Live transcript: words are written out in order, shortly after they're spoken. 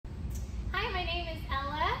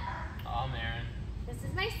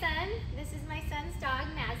is my son. This is my son's dog,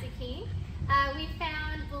 Mazikeen. We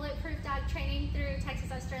found Bulletproof Dog Training through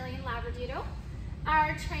Texas Australian Labradoodle.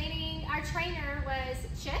 Our trainer was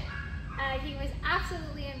Chip. He was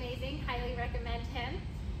absolutely amazing. Highly recommend him.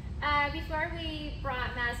 Before we brought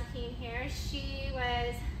Mazikeen here, she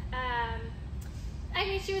was,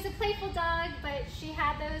 she was a playful dog, but she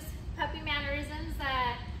had those puppy mannerisms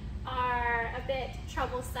that are a bit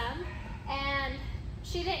troublesome, and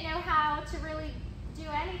she didn't know how to really do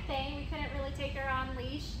anything. We couldn't really take her on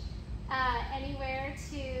leash anywhere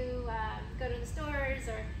to go to the stores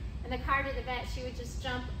or in the car to the vet. She would just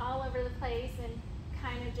jump all over the place and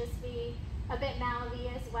kind of just be a bit mouthy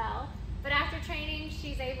as well. But after training,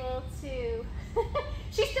 she's able to,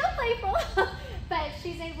 she's still playful, but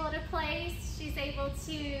she's able to place, she's able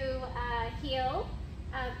to heel,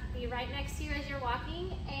 be right next to you as you're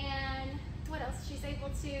walking, and what else? She's able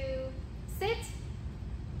to sit,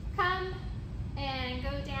 come, and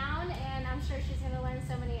go down, and I'm sure she's going to learn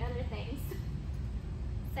so many other things.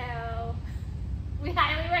 So, we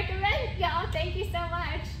highly recommend y'all. Thank you so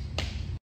much.